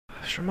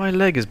Sure, my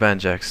leg is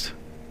banjaxed.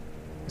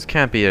 This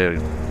can't be a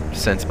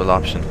sensible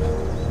option.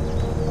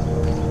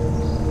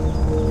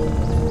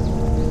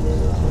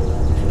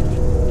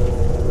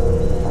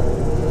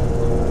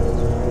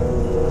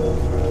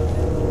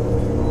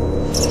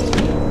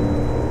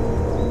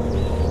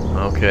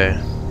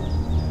 Okay.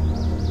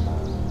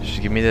 She's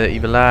giving me the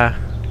evil eye.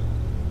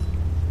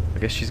 I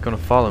guess she's gonna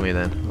follow me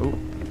then.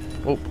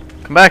 Oh,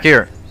 come back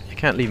here! You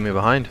can't leave me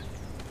behind.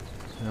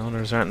 No,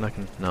 there's aren't like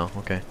no.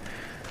 Okay.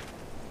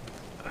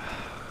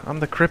 I'm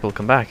the cripple.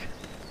 Come back.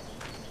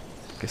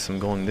 Guess I'm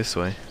going this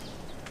way.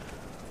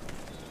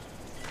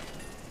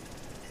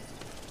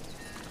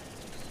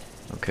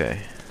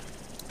 Okay.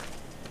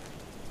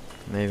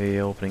 Maybe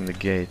opening the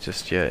gate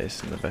just yet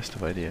isn't the best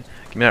of idea.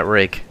 Give me that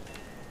rake.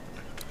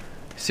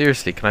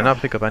 Seriously, can I not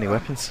pick up any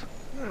weapons?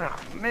 Oh,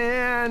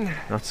 man.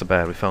 Not so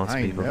bad. We found some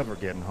I ain't people. never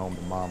getting home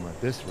to Mama at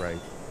this rate.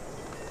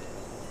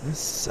 This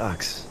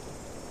sucks.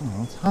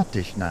 Oh, it's hot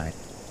this night.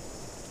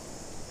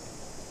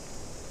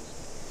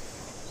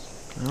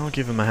 I'll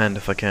give them a hand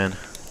if I can.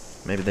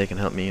 Maybe they can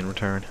help me in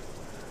return.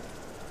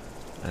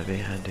 That'd be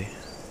handy.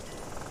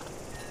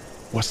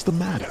 What's the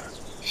matter?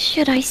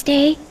 Should I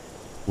stay?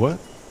 What?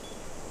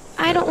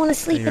 I don't want to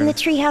sleep in the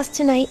treehouse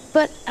tonight,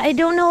 but I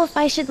don't know if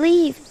I should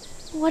leave.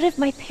 What if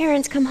my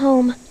parents come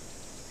home?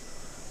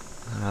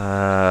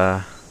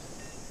 I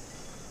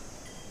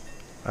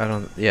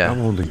don't... yeah. I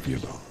won't leave you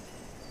alone.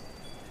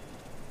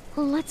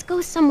 Well, let's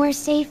go somewhere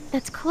safe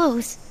that's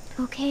close,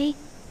 okay?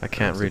 I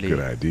can't That's really a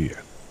good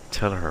idea.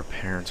 tell her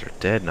parents are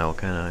dead now,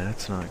 can I?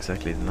 That's not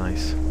exactly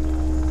nice.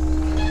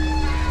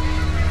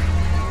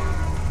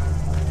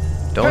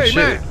 Don't shoot.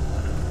 Man.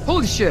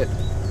 Holy shit!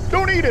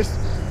 Don't eat us!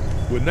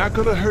 We're not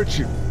gonna hurt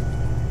you.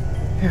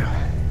 Yeah.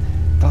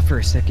 Thought for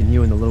a second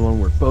you and the little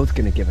one were both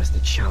gonna give us the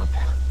chomp.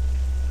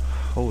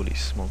 Holy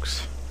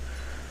smokes.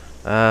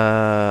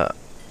 I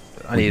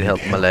need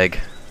help with my leg.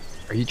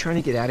 Are you trying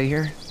to get out of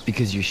here?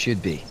 Because you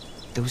should be.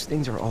 Those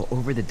things are all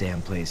over the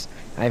damn place.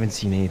 I haven't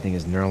seen anything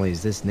as gnarly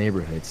as this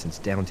neighborhood since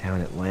downtown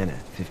Atlanta,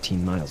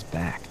 15 miles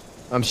back.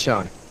 I'm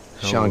Sean.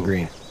 Sean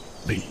Green.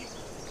 Lee,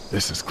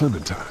 this is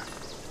Clementine.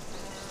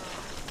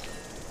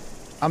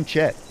 I'm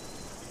Chet.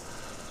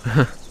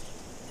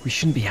 We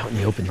shouldn't be out in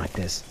the open like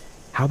this.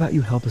 How about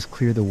you help us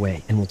clear the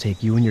way, and we'll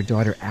take you and your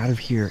daughter out of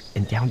here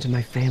and down to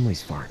my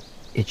family's farm.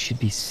 It should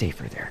be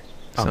safer there.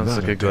 Sounds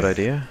like a good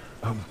idea.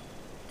 I'm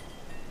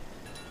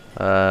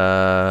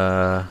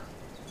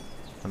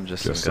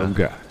just some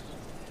guy.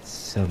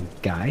 Some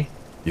guy?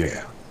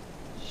 Yeah.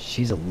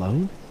 She's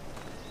alone?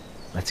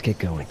 Let's get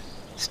going.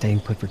 Staying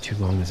put for too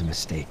long is a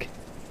mistake.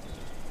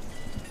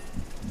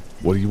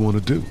 What do you want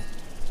to do?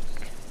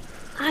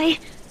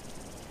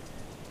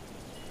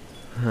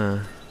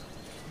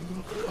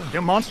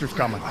 Them monsters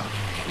coming.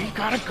 We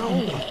gotta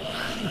go.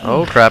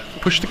 Oh crap.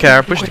 Push the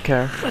car, push the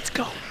car. Let's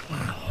go.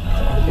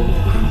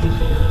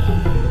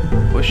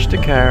 Push the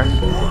car.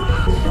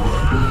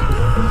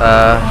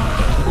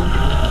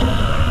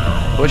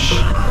 Push.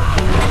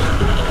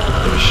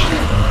 Push.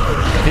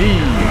 Hey.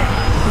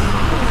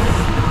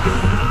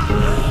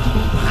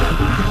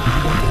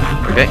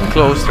 They're getting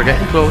close, they're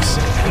getting close.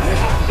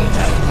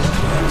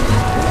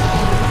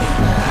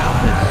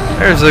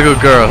 There's a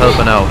good girl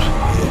helping out.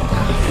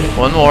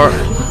 One more.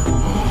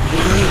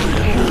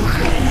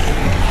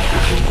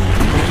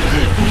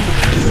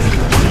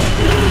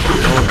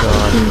 Oh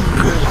god.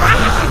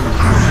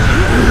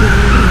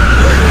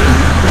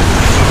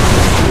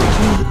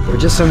 We're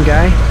just some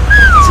guy.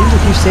 Seems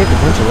like you saved a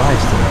bunch of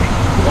lives today.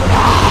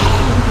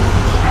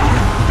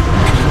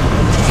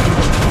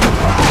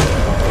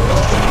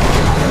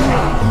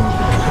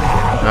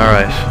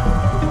 Alright.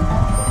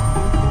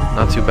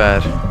 Not too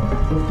bad.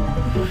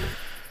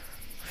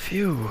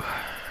 Phew.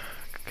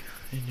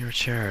 In your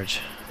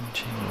charge.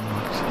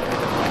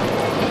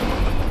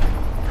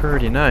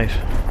 Pretty nice.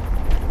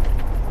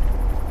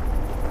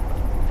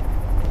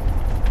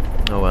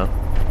 Oh well.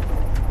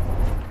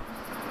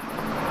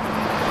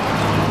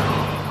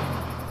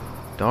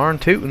 Darn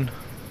tootin'.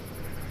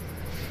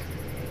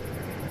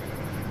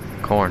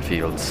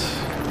 Cornfields.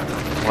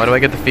 Why do I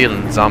get the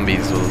feeling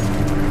zombies will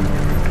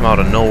come out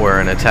of nowhere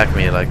and attack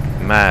me like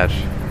mad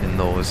in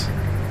those?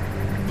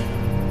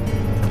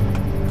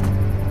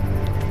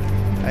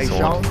 Hey, So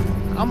Sean,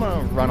 I'm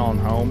gonna run on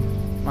home.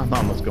 My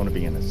mama's gonna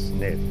be in a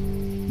snit.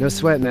 No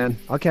sweat, man.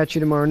 I'll catch you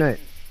tomorrow night.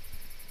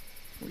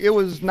 It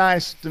was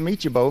nice to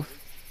meet you both.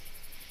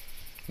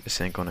 This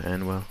ain't gonna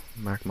end well.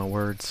 Mark my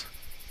words.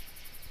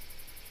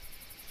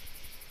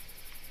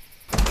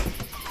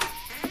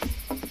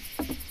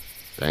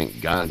 Thank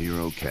God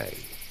you're okay.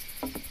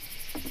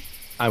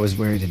 I was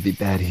worried it'd be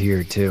bad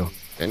here, too.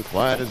 Been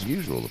quiet as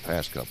usual the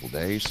past couple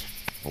days.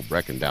 Old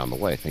Brecken down the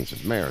way thinks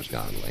his mare's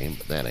gone lame,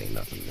 but that ain't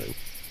nothing new.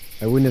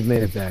 I wouldn't have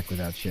made it back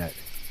without Chet.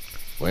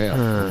 Well,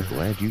 I'm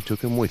glad you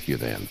took him with you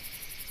then.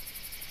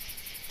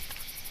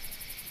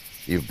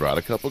 You've brought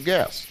a couple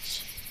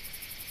guests.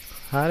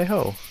 Howdy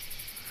ho.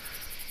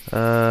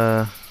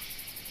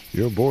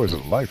 Your boy's a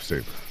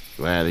lifesaver.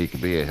 Glad he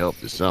could be a help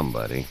to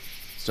somebody.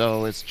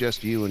 So it's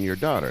just you and your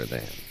daughter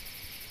then.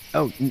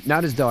 Oh,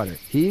 not his daughter.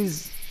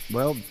 He's,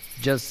 well,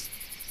 just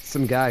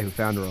some guy who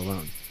found her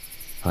alone.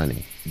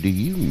 Honey, do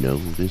you know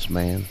this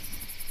man?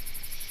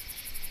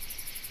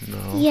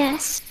 No.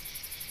 Yes.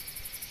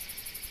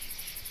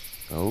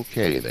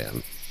 Okay,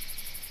 then.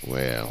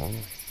 Well,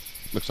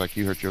 looks like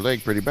you hurt your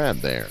leg pretty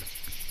bad there.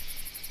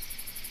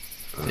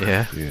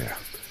 Yeah. Yeah.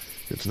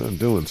 It's not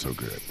doing so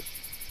good.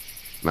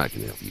 I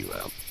can help you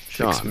out.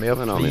 Sean, me up,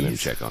 run on in and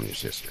please. check on your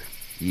sister.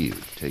 You,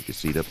 take a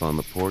seat up on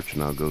the porch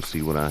and I'll go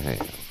see what I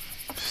have.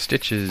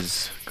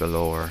 Stitches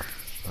galore.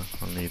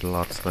 I'll need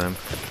lots of them.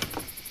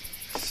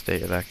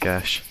 State of that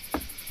gash.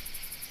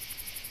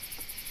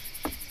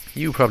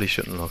 You probably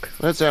shouldn't look.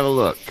 Let's have a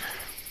look.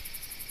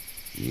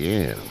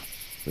 Yeah,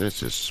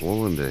 this is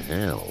swollen to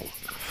hell.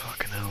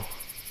 Fucking hell.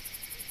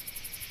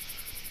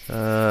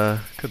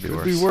 Could be Could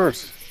worse. be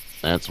worse.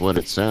 That's what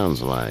it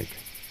sounds like.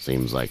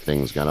 Seems like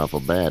things got awful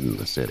bad in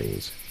the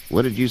cities.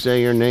 What did you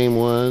say your name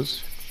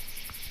was?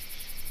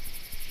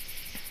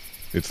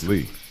 It's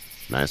Lee.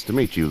 Nice to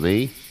meet you,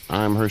 Lee.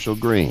 I'm Herschel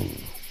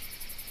Green.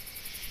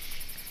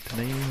 The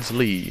name's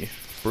Lee.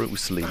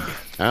 Bruce Lee.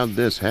 How'd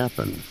this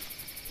happen?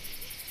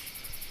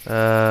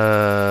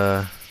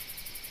 Jumping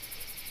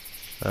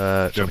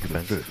Jumping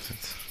the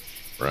fence.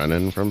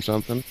 Running from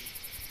something?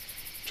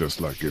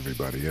 Just like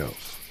everybody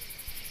else.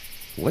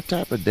 What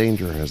type of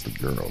danger has the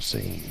girl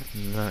seen?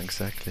 Not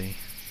exactly.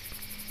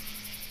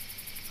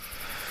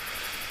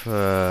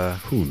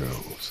 Who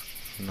knows?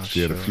 I'm not She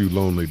sure. had a few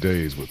lonely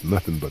days with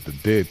nothing but the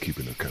dead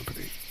keeping her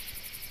company.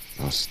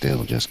 I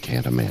still just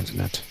can't imagine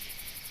it.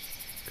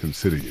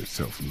 Consider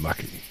yourself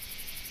lucky.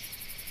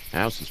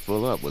 House is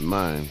full up with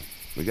mine.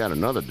 We got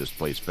another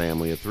displaced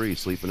family of 3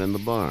 sleeping in the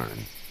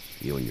barn.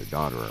 You and your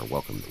daughter are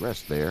welcome to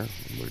rest there,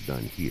 and we're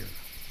done here.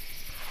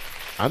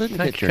 I didn't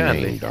Thank get your you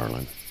name,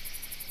 kindly.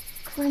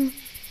 darling.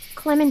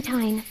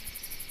 Clementine.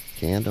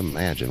 Can't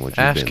imagine what you've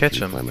Ash been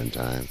Ketchum. through,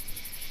 Clementine.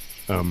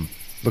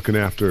 Looking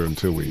after her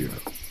until we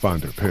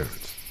find her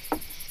parents.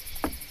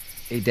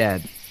 Hey,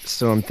 Dad,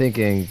 so I'm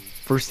thinking,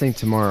 first thing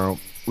tomorrow,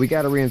 we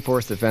gotta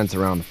reinforce the fence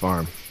around the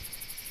farm.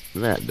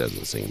 That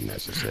doesn't seem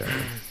necessary.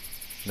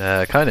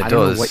 Kinda I don't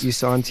know does. what you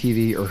saw on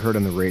TV or heard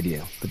on the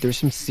radio, but there's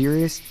some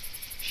serious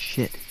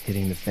shit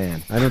hitting the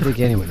fan. I don't think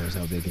anyone knows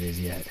how big it is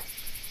yet.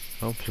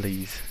 Oh,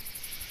 please.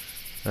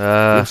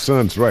 Your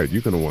son's right.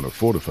 You're going to want to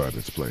fortify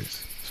this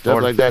place.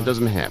 Stuff like that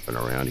doesn't happen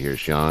around here,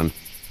 Sean.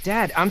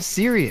 Dad, I'm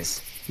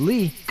serious.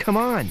 Lee, come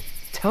on.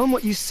 Tell him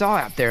what you saw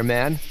out there,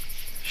 man.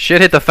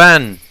 Shit hit the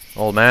fan,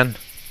 old man.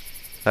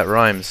 That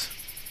rhymes.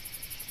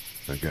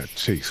 I got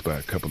chased by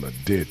a couple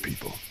of dead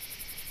people.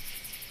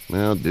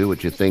 Well, do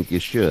what you think you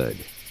should.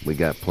 We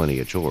got plenty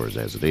of chores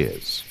as it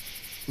is.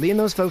 Lee and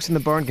those folks in the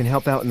barn can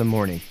help out in the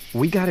morning.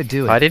 We gotta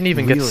do it. I didn't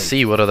even get to Really.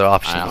 see what other I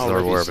options there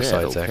already were said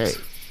besides okay. X.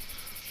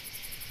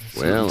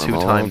 Well, Two I'm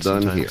all times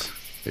done sometimes.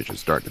 here. It should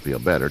start to feel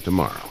better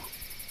tomorrow.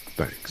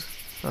 Thanks.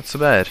 Not so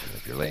bad.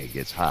 If your leg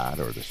gets hot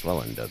or the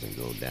swelling doesn't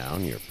go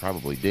down, you're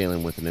probably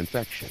dealing with an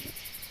infection.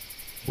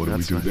 What do we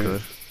That's do not then?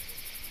 good.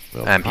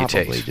 We'll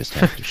Amputate. probably just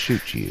have to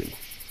shoot you.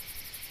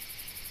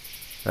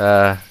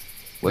 Better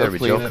We'll be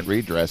clean joking. it,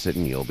 redress it,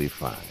 and you'll be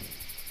fine.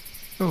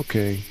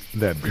 Okay,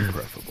 that'd be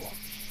preferable.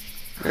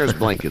 There's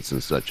blankets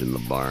and such in the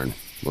barn.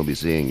 We'll be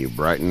seeing you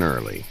bright and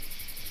early.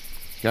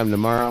 Come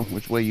tomorrow,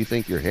 which way you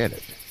think you're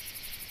headed?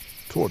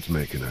 Towards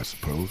Macon, I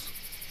suppose.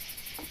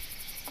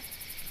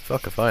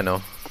 Fuck if I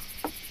know.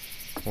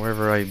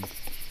 Wherever the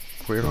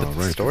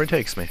Alright. story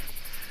takes me.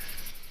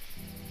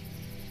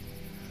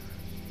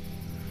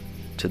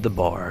 To the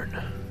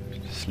barn.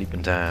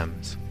 Sleeping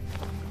times.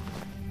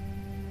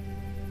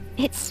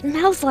 It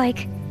smells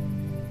like...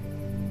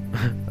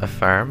 A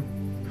farm.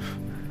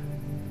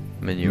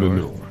 Manure.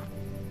 Manure.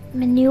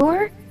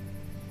 manure?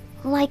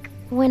 Like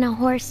when a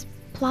horse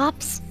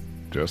plops?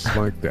 Just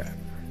like that.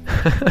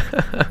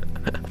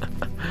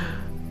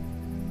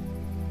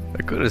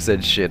 I could have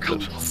said shit, I but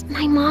miss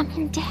my mom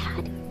and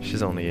dad.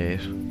 she's only 8.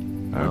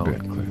 I Oh. bet,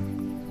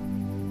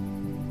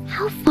 Clem.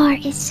 How far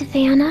is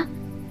Savannah?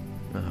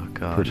 Oh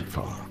god. Pretty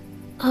far.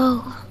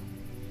 Oh,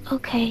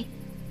 okay.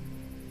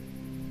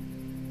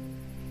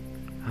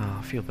 Oh,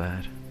 I feel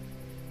bad.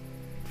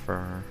 For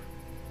her.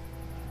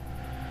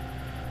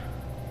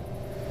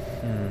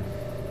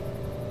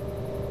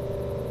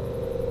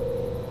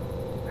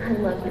 I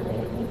love you,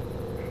 baby.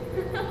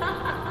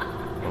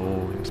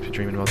 Oh, he must be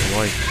dreaming about the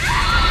wife.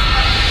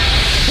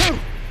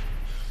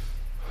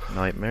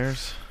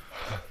 Nightmares?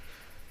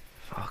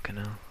 Fucking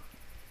hell.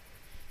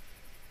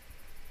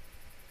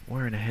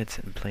 Wearing a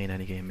headset and playing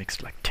any game makes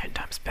it like 10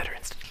 times better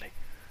instantly.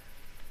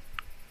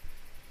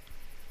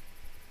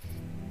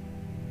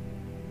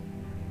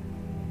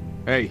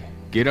 Hey,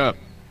 get up.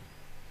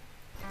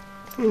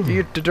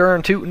 Get the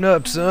darn tootin'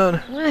 up,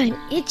 son. I'm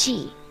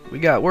itchy. We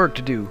got work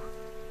to do.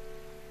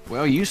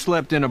 Well, you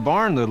slept in a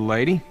barn, little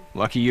lady.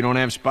 Lucky you don't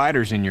have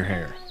spiders in your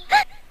hair.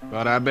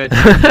 But I bet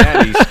your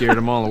daddy scared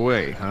them all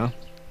away, huh?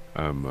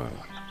 I'm,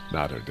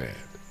 not her dad.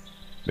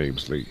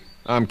 Name's Lee.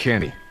 I'm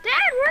Kenny.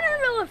 Dad, we're in the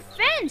middle of a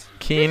fence.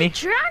 Kenny?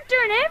 There's a tractor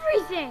and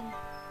everything.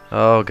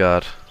 Oh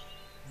god.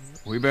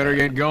 We better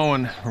get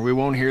going, or we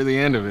won't hear the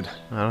end of it.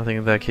 I don't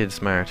think that kid's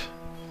smart.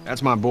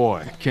 That's my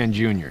boy, Ken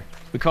Jr.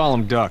 We call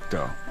him Duck,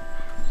 though.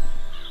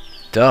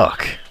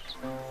 Duck?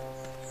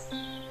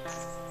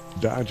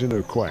 Dodging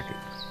or quacking?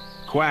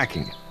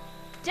 Quacking.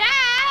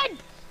 Dad!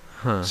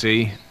 Huh.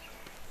 See?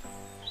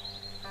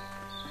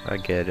 I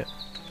get it.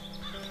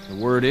 The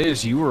word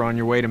is you were on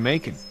your way to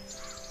Macon.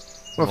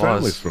 My Was.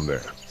 family's from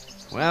there.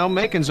 Well,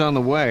 Macon's on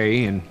the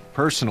way, and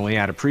personally,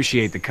 I'd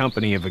appreciate the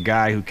company of a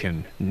guy who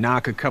can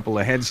knock a couple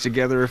of heads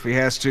together if he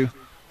has to.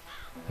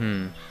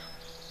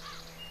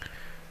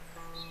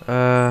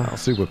 I'll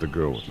see what the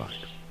girl would like.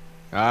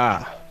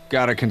 Ah,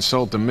 gotta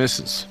consult the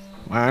missus.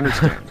 I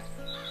understand.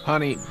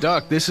 Honey,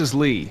 Duck, this is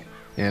Lee.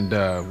 And,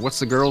 what's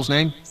the girl's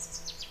name?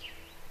 It's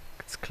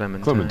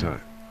Clementine.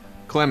 Clementine.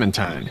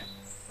 Clementine.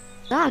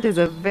 That is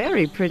a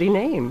very pretty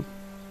name.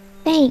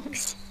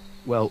 Thanks.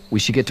 Well, we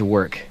should get to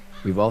work.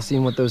 We've all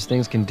seen what those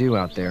things can do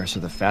out there, so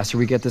the faster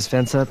we get this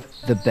fence up,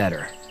 the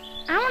better.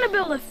 I want to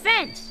build a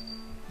fence.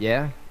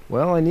 Yeah?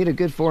 Well, I need a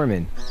good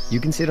foreman. You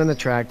can sit on the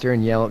tractor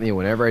and yell at me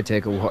whenever I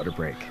take a water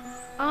break.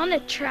 On the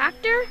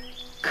tractor?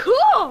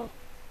 Cool!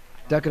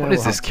 Duck and I What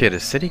is will this help- kid, a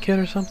city kid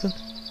or something?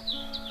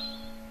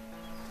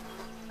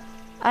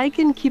 I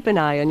can keep an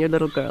eye on your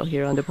little girl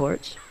here on the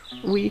porch.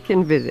 We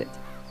can visit.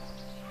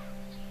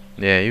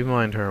 Yeah, you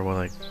mind her while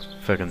I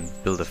fucking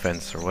build a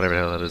fence or whatever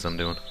the hell that is I'm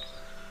doing.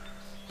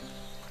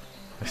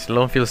 I still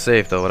don't feel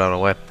safe though without a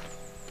weapon.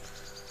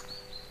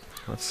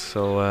 That's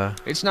so,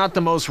 It's not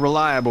the most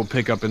reliable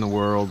pickup in the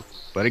world,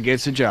 but it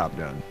gets the job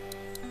done.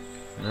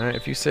 alright,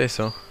 if you say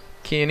so.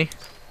 Kenny?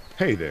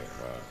 Hey there,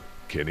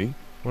 Kenny.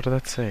 What did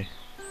that say?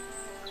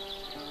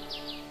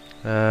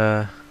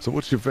 So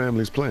what's your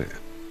family's plan?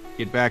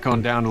 Get back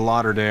on down to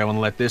Lauderdale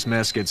and let this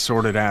mess get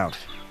sorted out.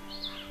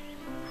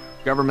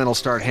 Government will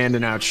start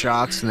handing out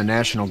shots and the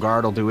National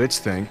Guard will do its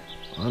thing.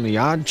 On the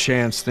odd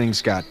chance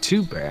things got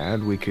too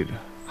bad, we could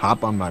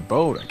hop on my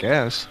boat, I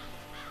guess.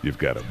 You've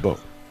got a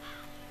boat.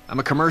 I'm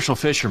a commercial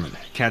fisherman,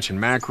 catching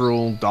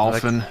mackerel,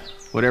 dolphin,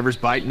 whatever's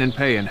biting and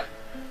paying.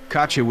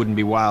 Katya wouldn't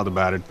be wild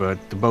about it,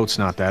 but the boat's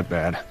not that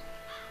bad.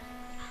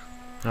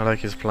 I like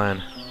his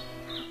plan.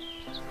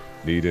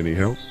 Need any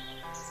help?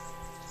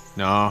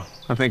 No,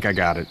 I think I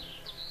got it.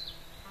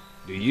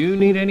 Do you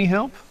need any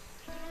help?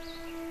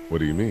 What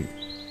do you mean?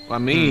 I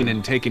mean,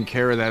 in taking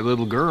care of that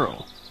little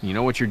girl. You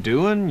know what you're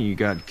doing? You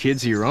got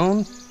kids of your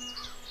own?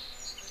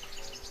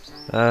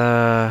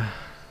 I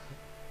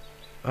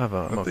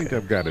okay. think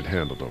I've got it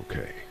handled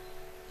okay.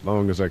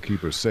 Long as I keep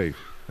her safe,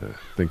 I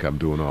think I'm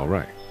doing all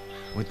right.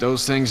 With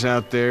those things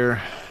out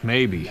there,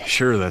 maybe,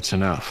 sure, that's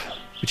enough.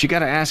 But you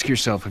gotta ask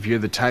yourself if you're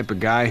the type of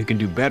guy who can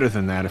do better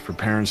than that if her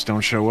parents don't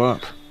show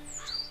up.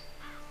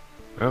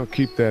 I'll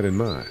keep that in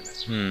mind.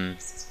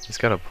 He's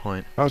got a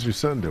point. How's your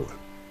son doing?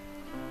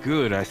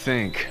 Good, I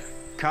think.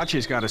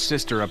 Katya's got a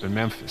sister up in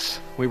Memphis.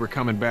 We were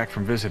coming back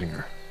from visiting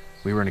her.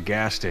 We were in a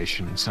gas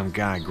station and some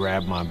guy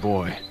grabbed my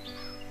boy.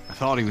 I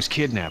thought he was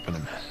kidnapping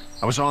him.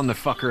 I was on the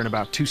fucker in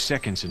about 2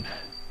 seconds and...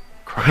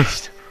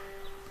 Christ.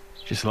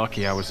 Just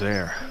lucky I was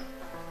there.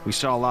 We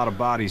saw a lot of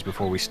bodies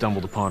before we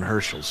stumbled upon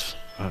Herschel's.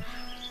 But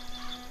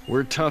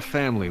we're a tough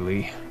family,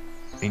 Lee.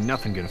 Ain't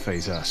nothing gonna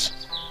faze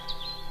us.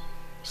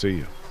 See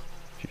you.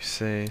 If you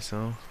say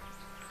so.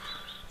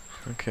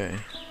 Okay.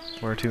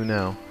 Where to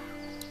now?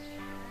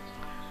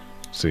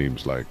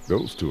 Seems like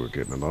those two are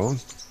getting along.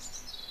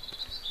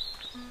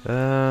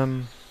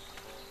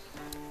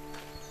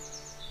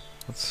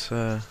 Let's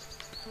go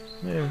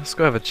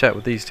have a chat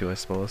with these two, I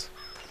suppose.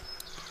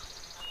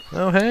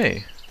 Oh,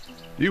 hey.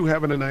 You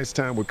having a nice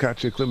time with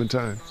Katya,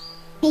 Clementine?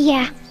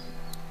 Yeah.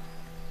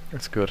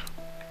 That's good.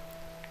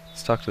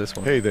 Let's talk to this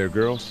one. Hey there,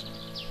 girls.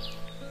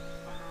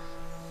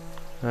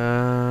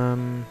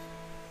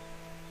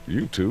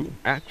 You two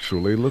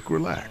actually look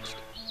relaxed.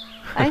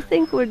 I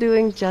think we're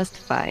doing just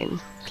fine.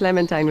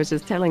 Clementine was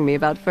just telling me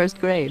about first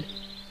grade.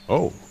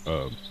 Oh,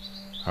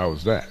 how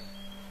was that?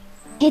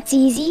 It's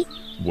easy.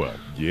 Well,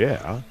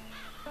 yeah.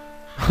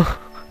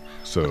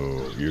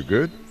 So, you're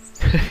good?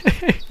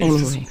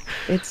 Anyway,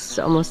 it's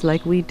almost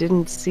like we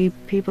didn't see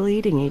people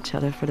eating each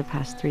other for the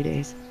past 3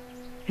 days.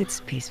 It's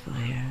peaceful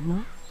here,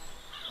 no?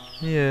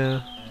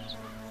 Yeah.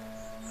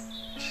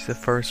 She's a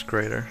first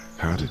grader.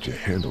 How did you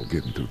handle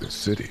getting through the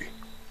city?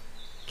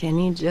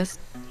 Kenny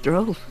just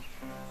drove.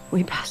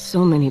 We passed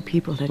so many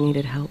people that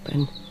needed help,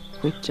 and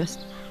we just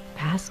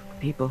passed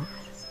people.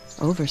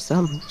 Over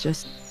some,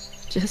 just...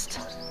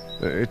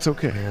 It's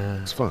okay.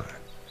 Yeah. It's fine.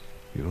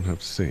 You don't have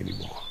to say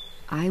anymore.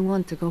 I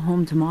want to go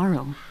home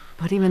tomorrow,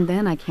 but even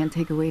then I can't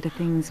take away the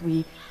things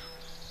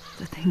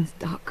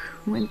Doc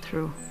went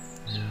through.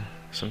 Yeah.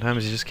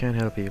 Sometimes you just can't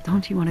help people.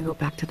 Don't you want to go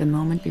back to the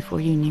moment before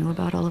you knew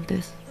about all of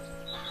this?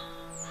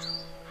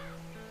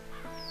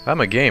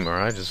 I'm a gamer.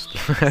 I just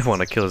I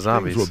want to kill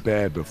zombies. Things were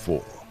bad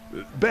before.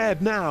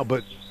 Bad now,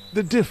 but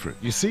they're different,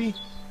 you see?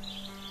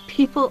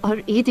 People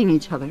are eating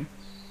each other.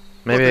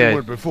 Maybe What they I...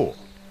 were before.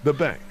 The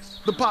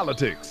banks, the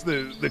politics,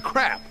 the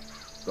crap.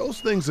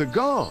 Those things are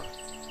gone.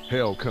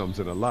 Hell comes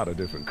in a lot of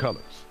different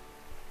colors.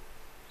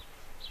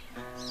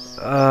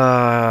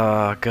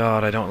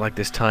 God, I don't like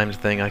this timed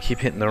thing. I keep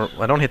hitting the...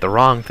 I don't hit the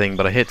wrong thing,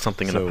 but I hit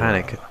something in a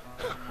panic.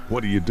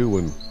 What do you do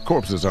when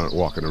corpses aren't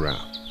walking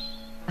around?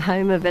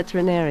 I'm a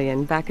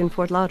veterinarian back in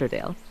Fort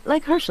Lauderdale.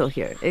 Like Herschel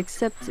here,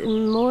 except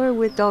more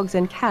with dogs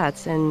and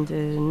cats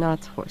and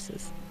not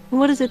horses.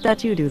 What is it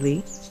that you do,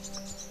 Lee?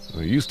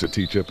 I used to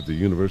teach up at the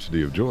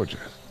University of Georgia.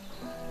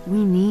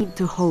 We need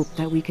to hope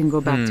that we can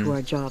go back to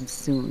our jobs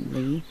soon,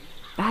 Lee.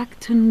 Back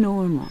to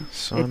normal.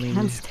 Sonny It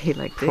can't stay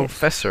like this.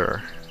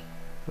 Professor,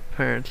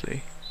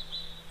 apparently.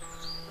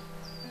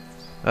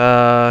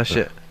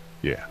 Shit.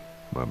 Yeah,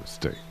 my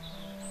mistake.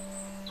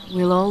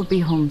 We'll all be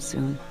home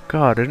soon.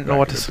 God, I didn't know Back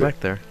what in to a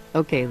select there.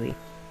 Okay, Lee.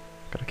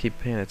 Gotta keep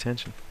paying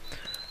attention.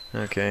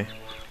 Okay.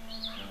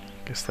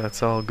 Guess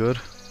that's all good.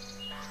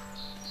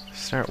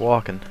 Start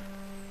walking.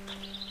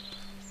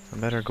 I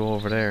better go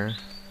over there.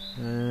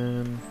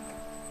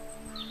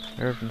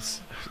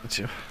 Everything's...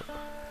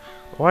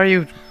 Why are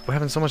you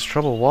having so much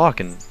trouble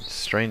walking,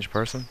 strange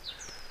person?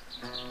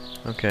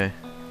 Okay.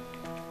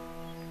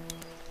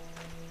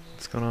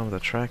 What's going on with the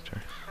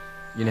tractor?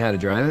 You know how to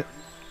drive it?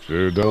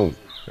 Sure don't.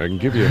 I can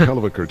give you a hell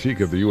of a critique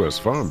of the U.S.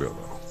 Farm Bill,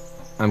 though.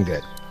 I'm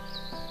good.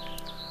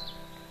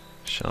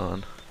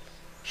 Sean.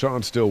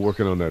 Sean's still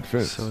working on that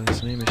fence. So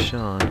his name is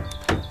Sean.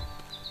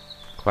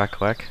 Quack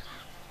quack.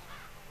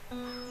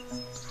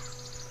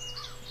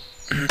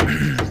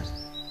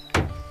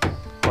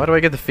 Why do I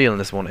get the feeling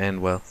this won't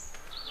end well?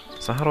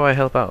 So how do I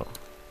help out?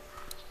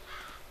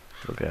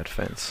 Look at that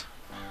fence.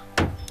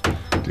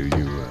 Do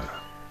you,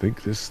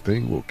 think this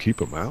thing will keep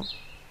him out?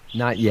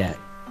 Not yet.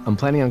 I'm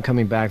planning on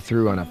coming back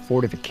through on a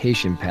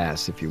fortification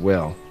pass, if you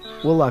will.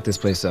 We'll lock this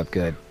place up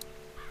good.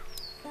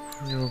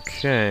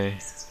 Okay.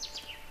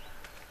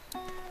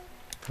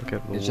 Look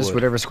at the It's just wood.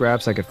 whatever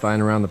scraps I could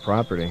find around the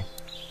property.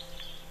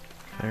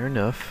 Fair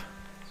enough.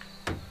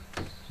 Do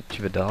you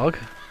have a dog?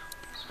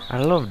 I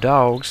love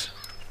dogs.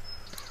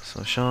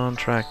 So Sean,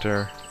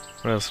 tractor.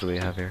 What else do we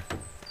have here?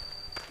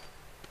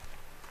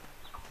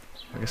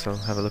 I guess I'll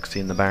have a look-see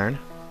in the barn.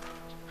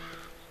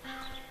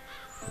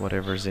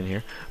 Whatever's in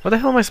here. What the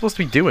hell am I supposed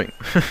to be doing?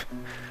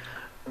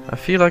 I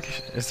feel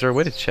like... Is there a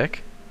way to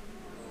check?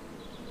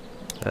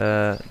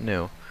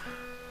 No.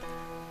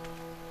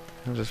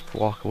 I'll just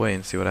walk away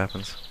and see what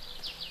happens.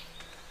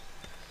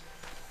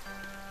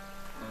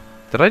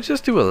 Did I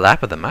just do a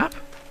lap of the map?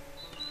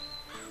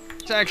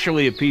 It's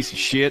actually a piece of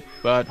shit,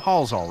 but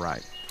Hall's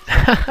alright.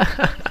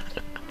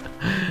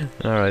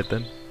 Alright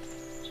then.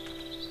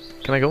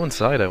 Can I go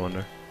inside, I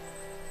wonder?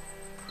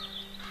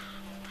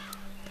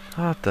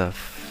 What the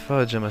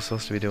fudge am I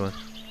supposed to be doing?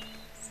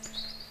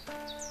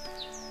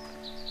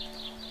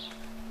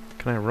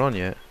 Can I run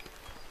yet?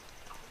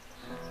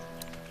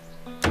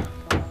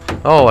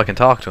 Oh, I can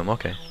talk to him,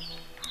 okay.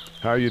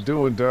 How you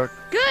doing, Duck?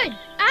 Good.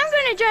 I'm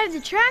gonna drive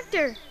the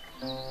tractor.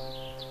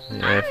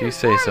 Yeah, if you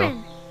say so.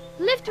 Foreman.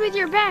 Lift with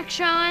your back,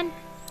 Sean.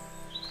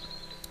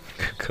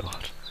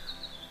 God.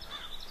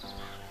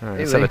 Alright,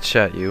 Hey, let's have Lee. a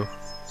chat, you.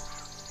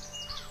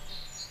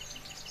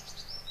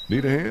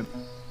 Need a hand?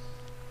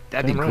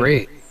 That'd be Damn right.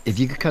 great. If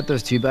you could cut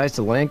those 2x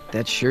to length,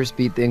 that'd sure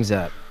speed things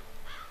up.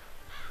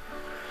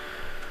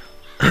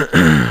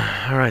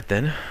 Alright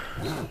then.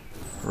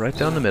 Right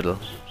down the middle.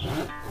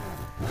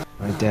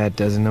 My dad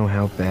doesn't know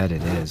how bad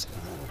it is.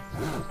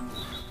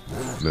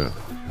 No,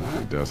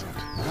 he doesn't.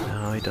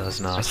 No, he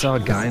does not. I saw a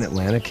guy in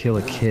Atlanta kill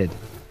a kid.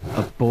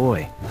 A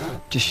boy.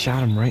 Just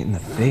shot him right in the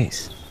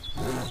face.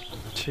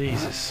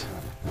 Jesus.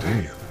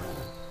 Damn.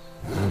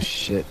 Oh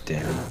shit,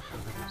 Dad.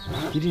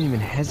 He didn't even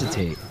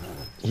hesitate.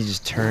 He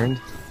just turned,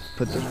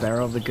 put the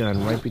barrel of the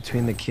gun right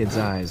between the kid's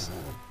eyes,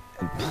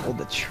 and pulled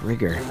the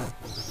trigger.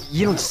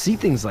 You don't see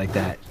things like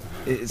that.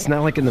 It's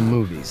not like in the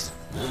movies.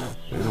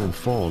 They don't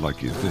fall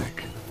like you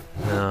think.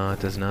 No, it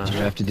does not. Did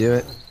you have to do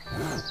it?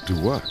 Do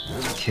what?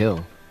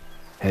 Kill.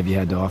 Have you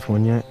had to off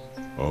one yet?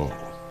 Oh,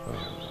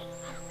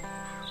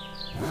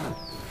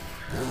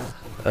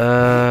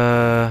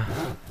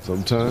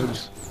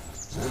 sometimes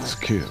it's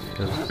kill,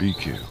 be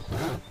killed.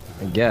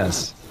 I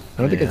guess.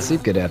 I don't think Yeah. I'd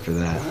sleep good after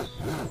that.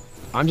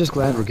 I'm just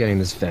glad we're getting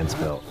this fence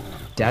built.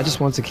 Dad just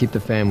wants to keep the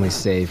family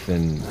safe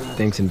and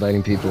thinks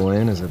inviting people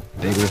in is a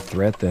bigger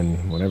threat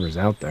than whatever's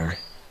out there.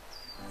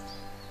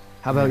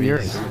 How about Maybe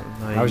yours? he's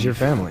How's your naive.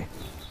 family?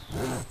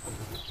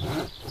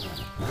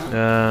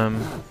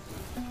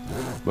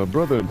 My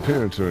brother and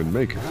parents are in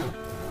Macon.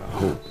 I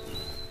hope.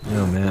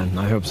 Oh man,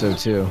 I hope so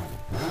too.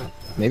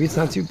 Maybe it's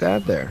not too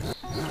bad there.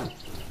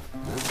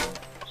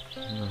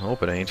 I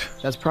hope it ain't.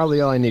 That's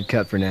probably all I need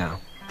cut for now.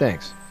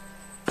 Thanks.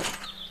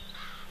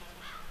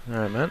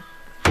 Alright, man.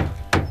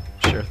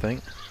 Sure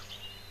thing.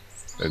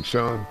 And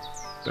Sean,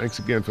 thanks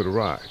again for the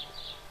ride.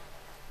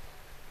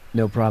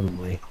 No problem,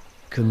 Lee.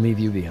 Couldn't leave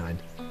you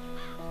behind.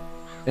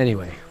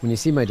 Anyway, when you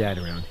see my dad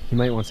around, he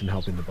might want some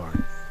help in the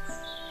barn.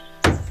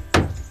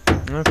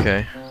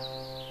 Okay.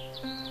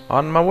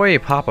 On my way,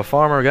 Papa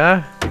Farmer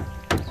guy.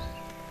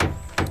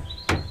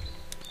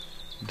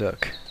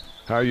 Duck.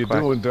 How you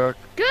Quack. doing, Duck?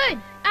 Good.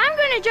 I'm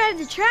gonna drive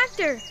the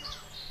tractor.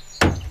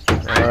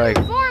 I'm Alright.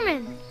 the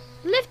foreman.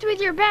 Lift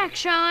with your back,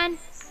 Sean.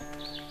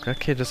 That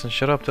kid doesn't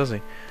shut up, does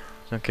he?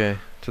 Okay,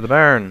 to the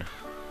barn.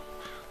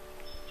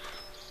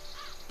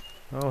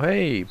 Oh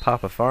hey,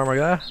 Papa Farmer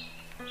guy.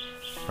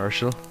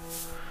 Marshall.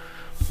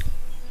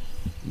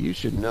 You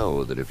should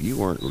know that if you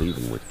weren't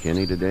leaving with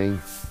Kenny today,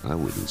 I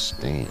wouldn't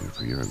stand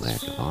for your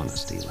lack of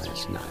honesty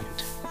last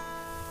night.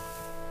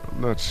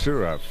 I'm not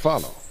sure I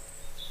follow.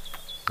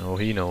 Oh,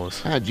 he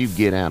knows. How'd you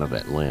get out of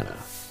Atlanta?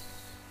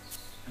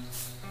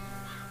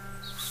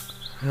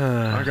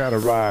 I got a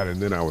ride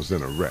and then I was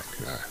in a wreck.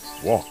 I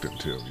walked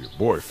until your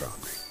boy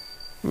found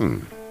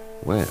me.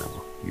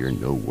 Well, you're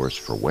no worse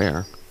for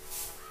wear.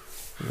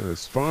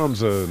 This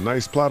farm's a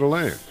nice plot of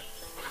land.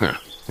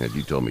 Had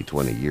you told me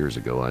 20 years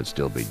ago I'd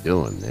still be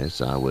doing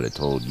this, I would have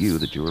told you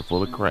that you were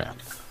full of crap.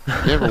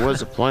 Never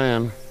was a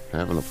plan,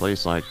 having a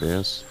place like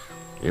this.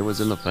 It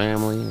was in the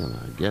family, and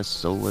I guess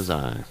so was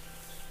I.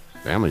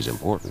 Family's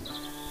important.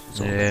 It's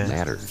all that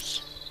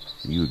matters.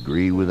 You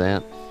agree with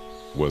that?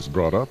 Was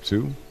brought up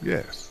to,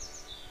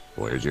 yes.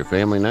 Where's your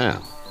family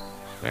now?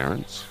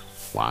 Parents?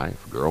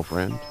 Wife?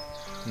 Girlfriend?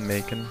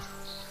 Macon.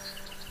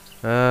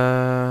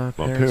 My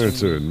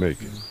parents are in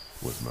Macon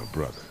with my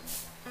brother.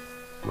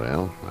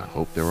 Well, I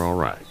hope they're all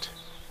right.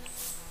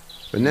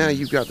 But now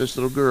you've got this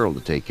little girl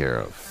to take care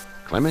of.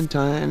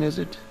 Clementine, is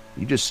it?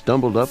 You just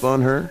stumbled up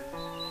on her?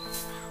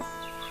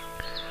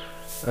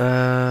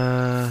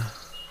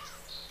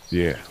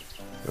 Yeah,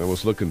 I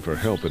was looking for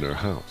help in her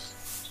house.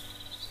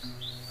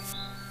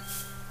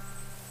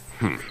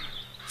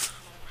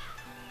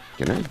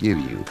 Can I give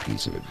you a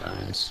piece of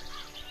advice?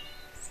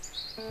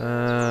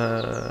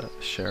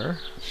 Sure.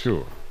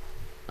 Sure.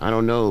 I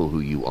don't know who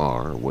you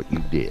are or what you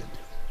did.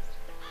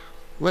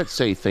 Let's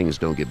say things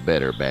don't get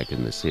better back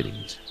in the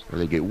cities, or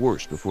they get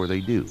worse before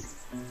they do.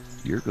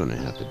 You're gonna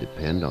have to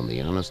depend on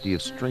the honesty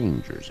of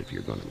strangers if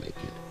you're gonna make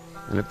it.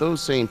 And if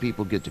those same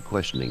people get to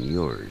questioning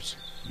yours,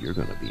 you're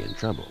gonna be in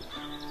trouble.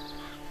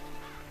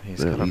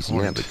 But at least you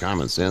have the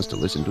common sense to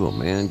listen to a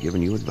man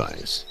giving you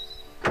advice.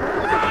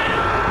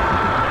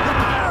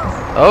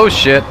 Oh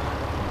shit.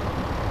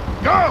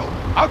 Go!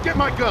 I'll get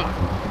my gun!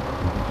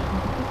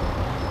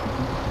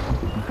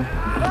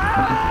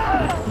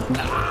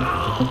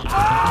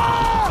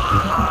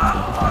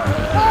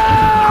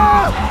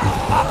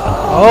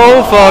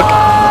 Oh fuck!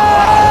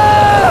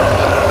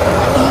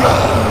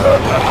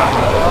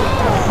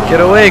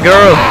 Get away,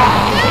 girl!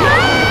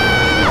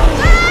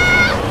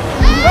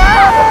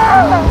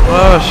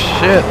 Oh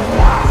shit!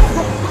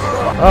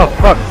 Oh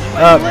fuck!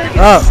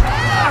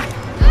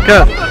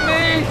 Cut!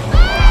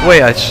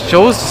 Wait, I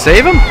chose to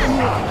save him?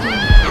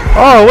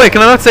 Oh wait,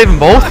 can I not save them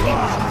both?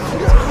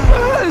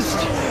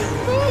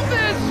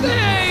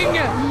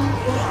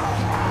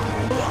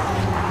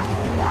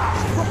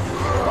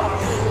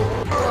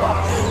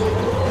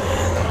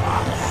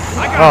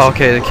 Oh,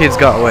 okay, the kids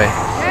got away.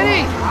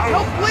 Kenny,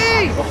 help,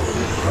 please!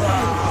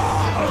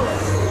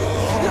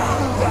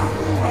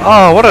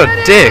 Oh, what a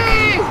dick!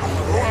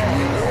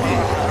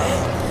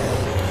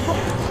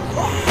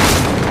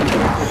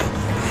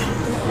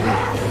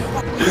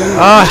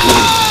 Ah,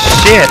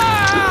 shit!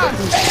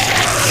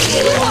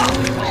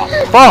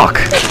 Fuck!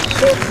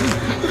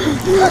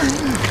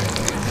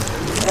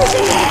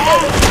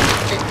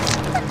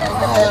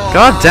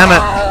 God damn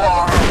it!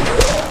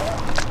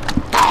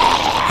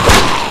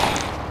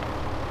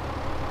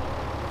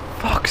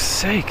 Fuck's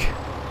sake!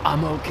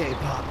 I'm okay,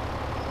 Pop.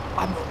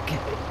 I'm okay.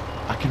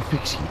 I can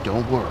fix you,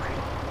 don't worry.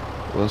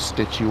 We'll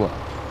stitch you up.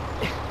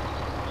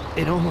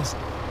 It almost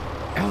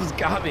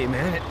got me,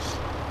 man.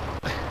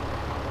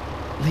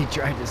 Lee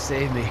tried to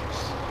save me.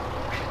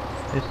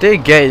 It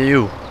did get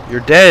you.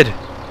 You're dead.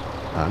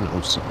 I know,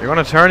 son. You're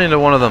gonna turn into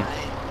one of them.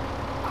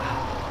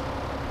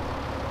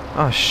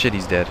 Oh shit,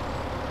 he's dead.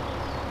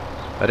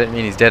 I didn't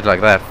mean he's dead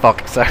like that.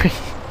 Fuck, sorry.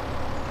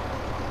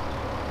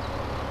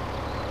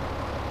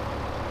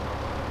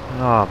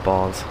 Ah, oh,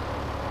 balls.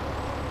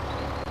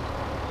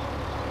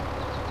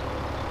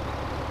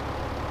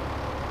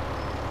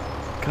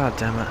 God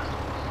damn it.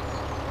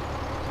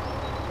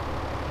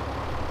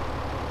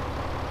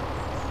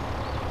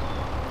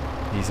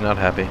 He's not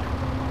happy.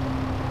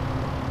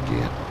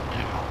 Get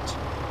out.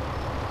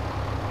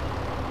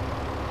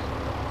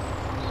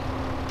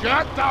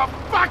 Get the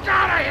fuck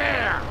out of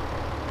here!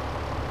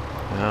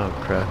 Oh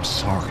crap. I'm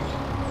sorry.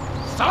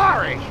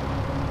 Sorry!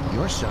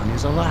 Your son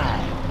is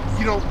alive.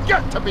 You don't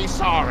get to be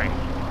sorry!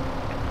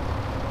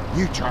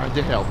 You tried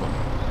to help him,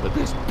 but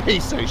this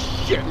piece of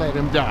shit let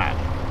him die.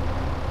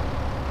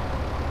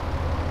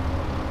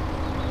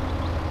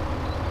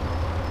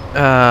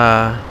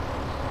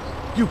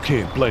 You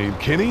can't blame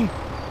Kenny.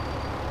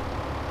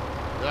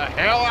 The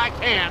hell I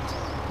can't.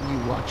 You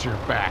watch your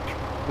back.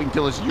 Wait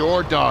until it's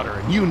your daughter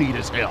and you need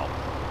his help.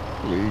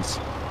 Please.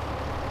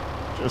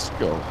 Just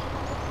go.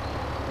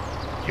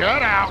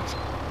 Get out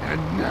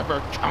and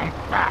never come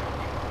back.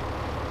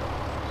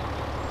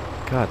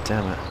 God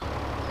damn it.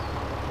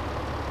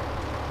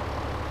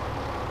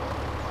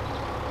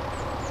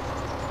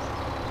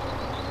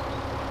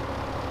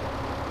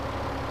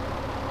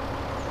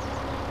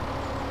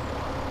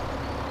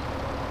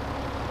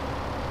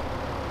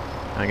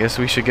 I guess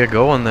we should get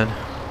going then.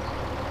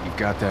 You You've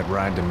got that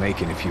ride to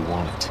make it if you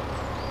want it.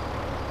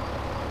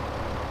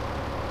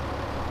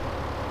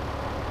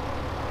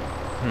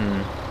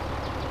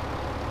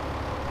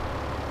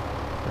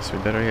 Guess we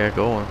better get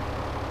going.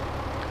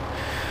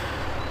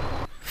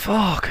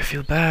 Fuck, I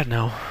feel bad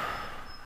now.